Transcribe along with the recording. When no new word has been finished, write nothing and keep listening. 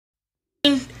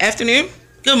Afternoon?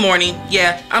 Good morning.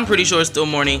 Yeah, I'm pretty sure it's still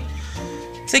morning.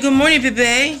 Say good morning,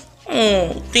 baby.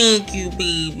 Oh, thank you,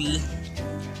 baby.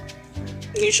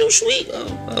 You're so sweet.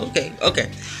 Oh,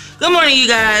 okay. Good morning, you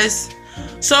guys.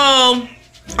 So,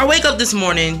 I wake up this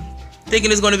morning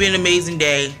thinking it's going to be an amazing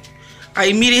day. I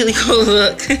immediately go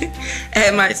look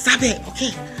at my... Stop it,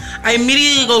 okay. I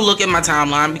immediately go look at my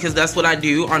timeline because that's what I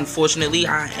do. Unfortunately,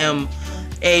 I am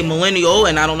a millennial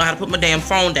and I don't know how to put my damn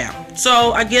phone down.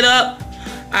 So, I get up,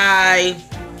 I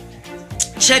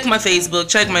check my Facebook,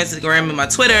 check my Instagram and my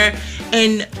Twitter,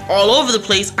 and all over the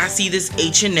place I see this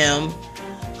H&M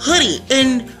hoodie,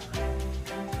 and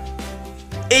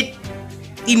it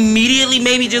immediately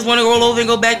made me just want to roll over and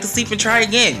go back to sleep and try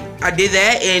again. I did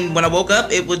that, and when I woke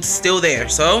up it was still there.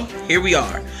 So here we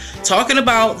are talking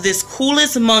about this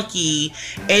coolest monkey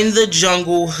in the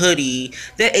jungle hoodie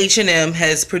that H&M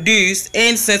has produced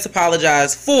and since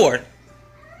apologized for.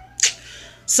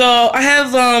 So I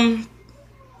have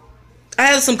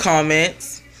some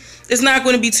comments. It's not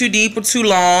going to be too deep or too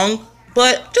long,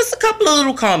 but just a couple of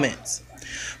little comments.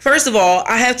 First of all,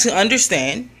 I have to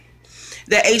understand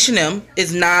that H&M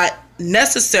is not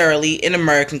necessarily an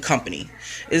American company.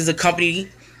 It is a company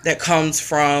that comes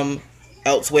from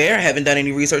elsewhere. I haven't done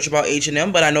any research about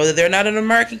H&M, but I know that they're not an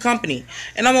American company,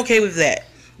 and I'm okay with that.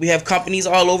 We have companies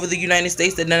all over the United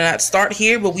States that did not start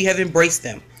here, but we have embraced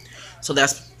them. So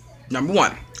that's number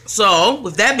one. So,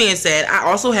 with that being said, I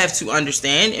also have to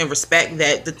understand and respect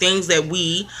that the things that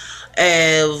we,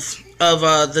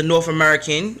 the North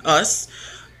American, us,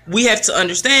 we have to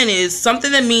understand is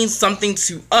something that means something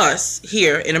to us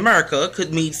here in America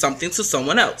could mean something to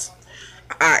someone else,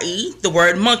 i.e. the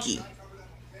word monkey.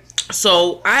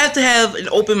 So, I have to have an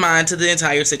open mind to the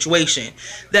entire situation.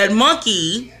 That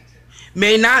monkey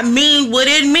may not mean what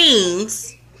it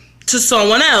means to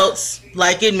someone else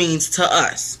like it means to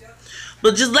us.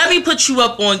 But just let me put you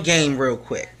up on game real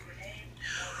quick.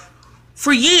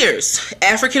 For years,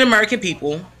 African American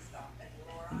people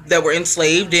that were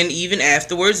enslaved and even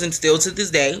afterwards and still to this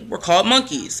day were called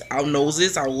monkeys. Our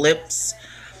noses, our lips,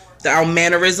 our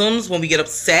mannerisms, when we get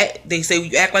upset, they say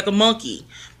you act like a monkey.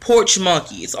 Porch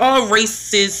monkey. It's all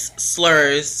racist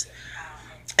slurs.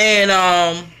 And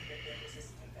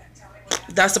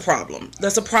that's a problem.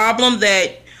 That's a problem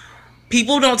that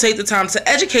people don't take the time to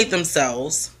educate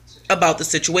themselves about the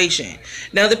situation.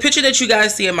 Now, the picture that you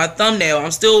guys see in my thumbnail,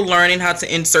 I'm still learning how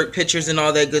to insert pictures and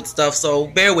all that good stuff, so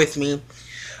bear with me.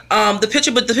 The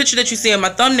picture that you see in my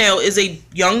thumbnail is a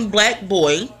young black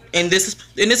boy in this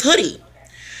hoodie.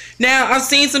 Now, I've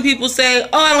seen some people say,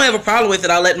 "Oh, I don't have a problem with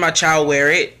it. I'll let my child wear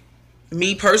it."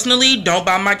 Me personally, don't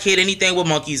buy my kid anything with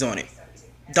monkeys on it.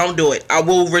 Don't do it. I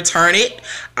will return it.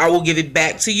 I will give it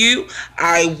back to you.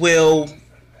 I will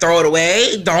throw it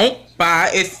away. Don't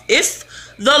buy if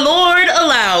the Lord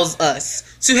allows us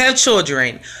to have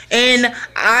children, and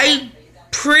I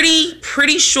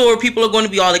pretty sure people are going to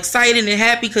be all excited and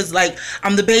happy because like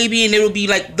I'm the baby and it'll be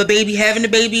like the baby having the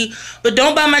baby. But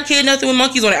don't buy my kid nothing with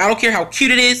monkeys on it. I don't care how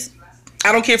cute it is.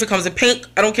 I don't care if it comes in pink.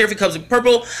 I don't care if it comes in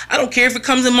purple. I don't care if it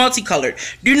comes in multicolored.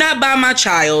 Do not buy my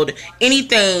child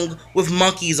anything with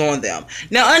monkeys on them.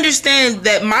 Now, understand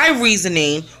that my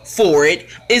reasoning for it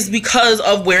is because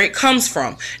of where it comes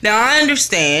from. Now, I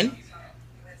understand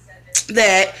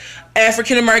that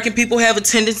African American people have a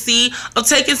tendency of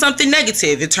taking something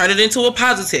negative and turn it into a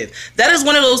positive. That is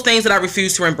one of those things that I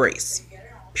refuse to embrace.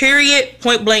 Period.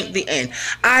 Point blank. The end.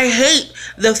 I hate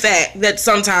the fact that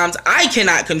sometimes I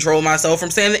cannot control myself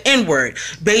from saying the N-word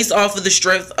based off of the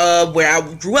strength of where I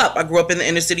grew up. I grew up in the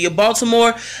inner city of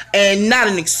Baltimore, and not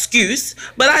an excuse,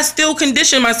 but I still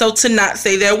condition myself to not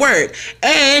say that word.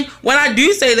 And when I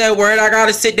do say that word, I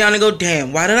gotta sit down and go,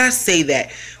 damn, why did I say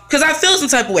that? Because I feel some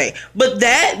type of way. But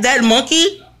that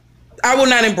monkey, I will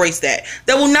not embrace that.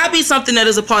 That will not be something that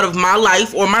is a part of my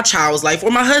life or my child's life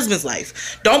or my husband's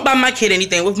life. Don't buy my kid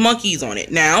anything with monkeys on it.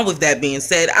 Now, with that being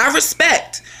said, I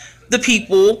respect the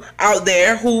people out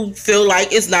there who feel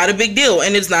like it's not a big deal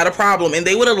and it's not a problem, and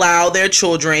they would allow their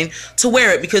children to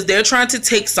wear it because they're trying to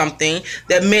take something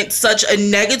that meant such a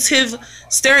negative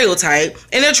stereotype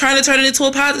and they're trying to turn it into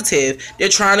a positive. They're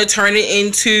trying to turn it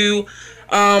into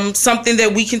something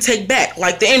that we can take back,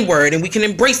 like the N-word, and we can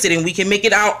embrace it and we can make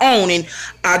it our own. And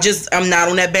I'm not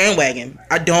on that bandwagon.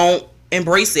 I don't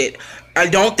embrace it. I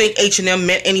don't think H&M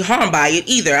meant any harm by it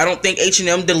either. I don't think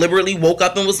H&M deliberately woke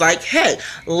up and was like, hey,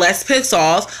 let's piss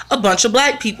off a bunch of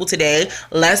black people today.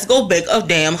 Let's go bake a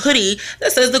damn hoodie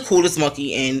that says the coolest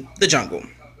monkey in the jungle,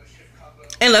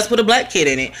 and let's put a black kid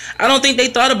in it. I don't think they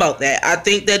thought about that. I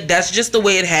think that that's just the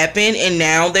way it happened, and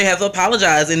now they have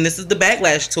apologized, and this is the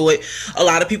backlash to it. A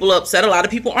lot of people are upset. A lot of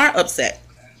people aren't upset.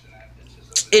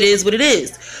 It is what it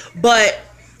is. But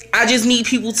I just need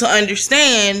people to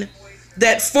understand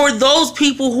that for those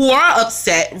people who are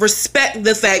upset, respect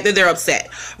the fact that they're upset.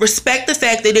 Respect the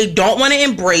fact that they don't want to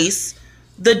embrace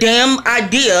the damn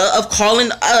idea of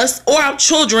calling us or our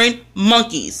children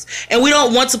monkeys. And we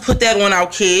don't want to put that on our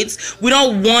kids. We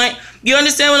don't want, you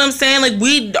understand what I'm saying? Like,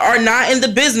 we are not in the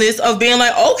business of being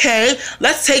like, okay,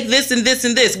 let's take this and this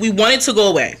and this. We want it to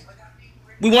go away.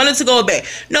 We want it to go away.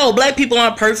 No, black people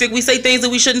aren't perfect. We say things that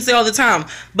we shouldn't say all the time.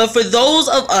 But for those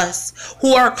of us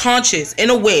who are conscious and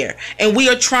aware, and we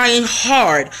are trying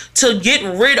hard to get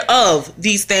rid of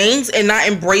these things and not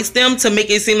embrace them to make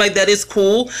it seem like that is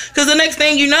cool. Because the next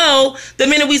thing you know, the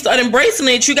minute we start embracing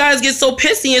it, you guys get so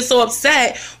pissy and so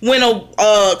upset when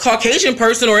a Caucasian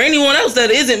person or anyone else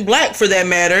that isn't black for that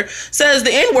matter says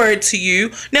the N-word to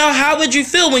you. Now, how would you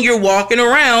feel when you're walking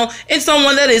around and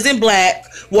someone that isn't black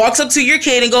walks up to your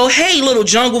kid and go, hey, little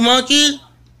jungle monkey?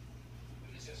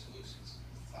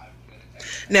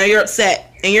 Now you're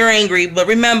upset and you're angry, but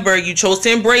remember, you chose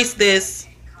to embrace this.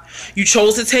 You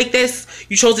chose to take this.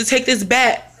 You chose to take this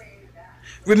back.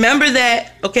 Remember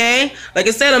that, okay? Like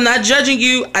I said, I'm not judging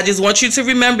you. I just want you to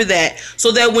remember that,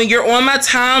 so that when you're on my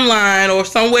timeline or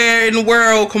somewhere in the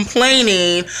world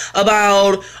complaining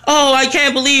about, oh, I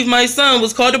can't believe my son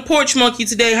was called a porch monkey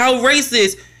today, how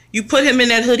racist, you put him in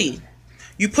that hoodie.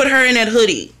 You put her in that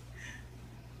hoodie.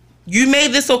 You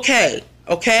made this okay.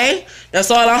 Okay? That's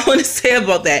all I want to say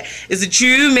about that. Is that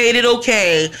you made it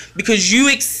okay because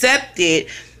you accepted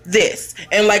this.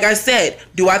 And like I said,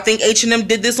 do I think H&M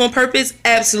did this on purpose?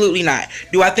 Absolutely not.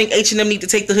 Do I think H&M need to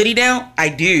take the hoodie down? I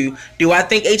do. Do I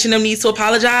think H&M needs to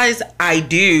apologize? I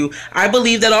do. I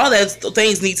believe that all those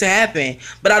things need to happen.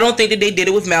 But I don't think that they did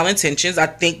it with malintentions. I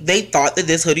think they thought that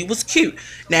this hoodie was cute.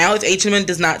 Now, if H&M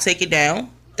does not take it down,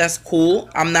 that's cool.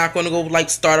 I'm not going to go like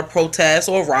start a protest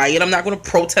or a riot. I'm not going to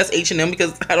protest H&M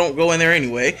because I don't go in there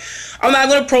anyway. I'm not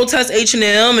going to protest H&M,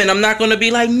 and I'm not going to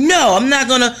be like, no, I'm not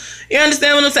going to, you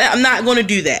understand what I'm saying? I'm not going to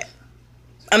do that.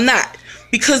 I'm not.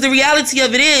 Because the reality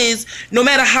of it is, no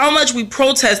matter how much we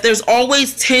protest, there's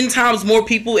always 10 times more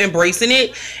people embracing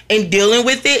it and dealing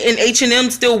with it, and H&M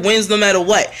still wins no matter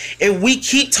what. If we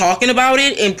keep talking about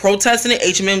it and protesting it,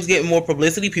 H&M's getting more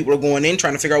publicity. People are going in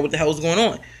trying to figure out what the hell is going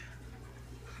on.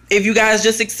 If you guys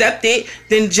just accept it,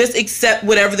 then just accept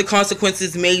whatever the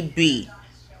consequences may be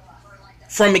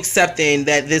from accepting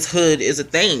that this hood is a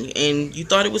thing and you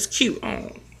thought it was cute.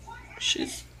 Oh,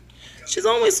 she's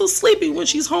always so sleepy when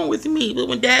she's home with me, but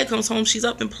when dad comes home, she's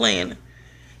up and playing.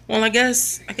 Well, I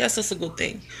guess that's a good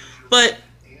thing. But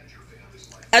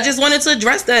I just wanted to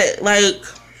address that. Like,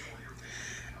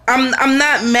 I'm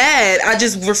not mad. I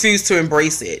just refuse to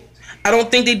embrace it. I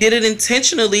don't think they did it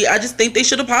intentionally. I just think they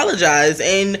should apologize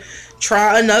and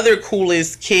try another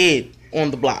coolest kid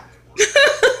on the block.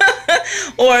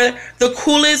 Or the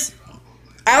coolest,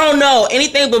 I don't know,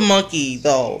 anything but monkey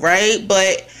though, right?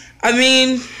 But I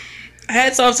mean,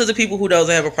 hats off to the people who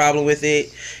doesn't have a problem with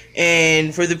it.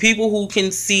 And for the people who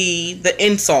can see the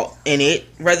insult in it,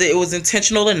 whether it was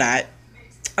intentional or not,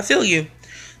 I feel you.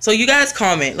 So you guys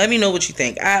comment. Let me know what you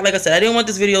think. Like I said, I didn't want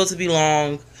this video to be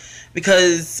long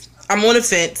because I'm on the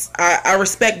fence. I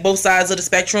respect both sides of the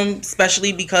spectrum,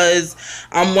 especially because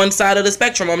I'm one side of the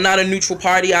spectrum. I'm not a neutral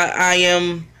party. I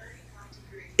am.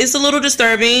 It's a little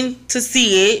disturbing to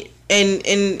see it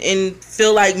and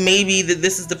feel like maybe that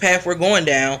this is the path we're going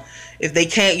down. If they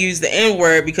can't use the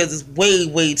N-word because it's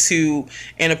way too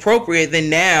inappropriate, then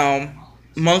now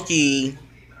monkey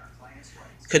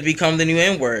could become the new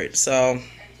N-word. So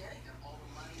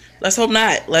let's hope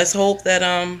not. Let's hope that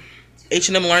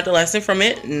H&M learned a lesson from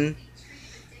it, and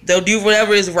they'll do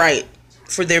whatever is right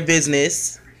for their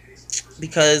business,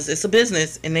 because it's a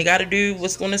business and they got to do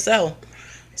what's going to sell.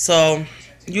 So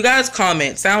you guys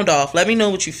comment, sound off, let me know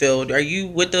what you feel. Are you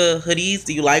with the hoodies?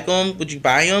 Do you like them? Would you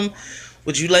buy them?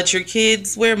 Would you let your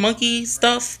kids wear monkey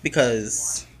stuff?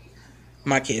 Because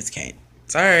my kids can't.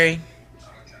 Sorry.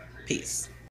 Peace.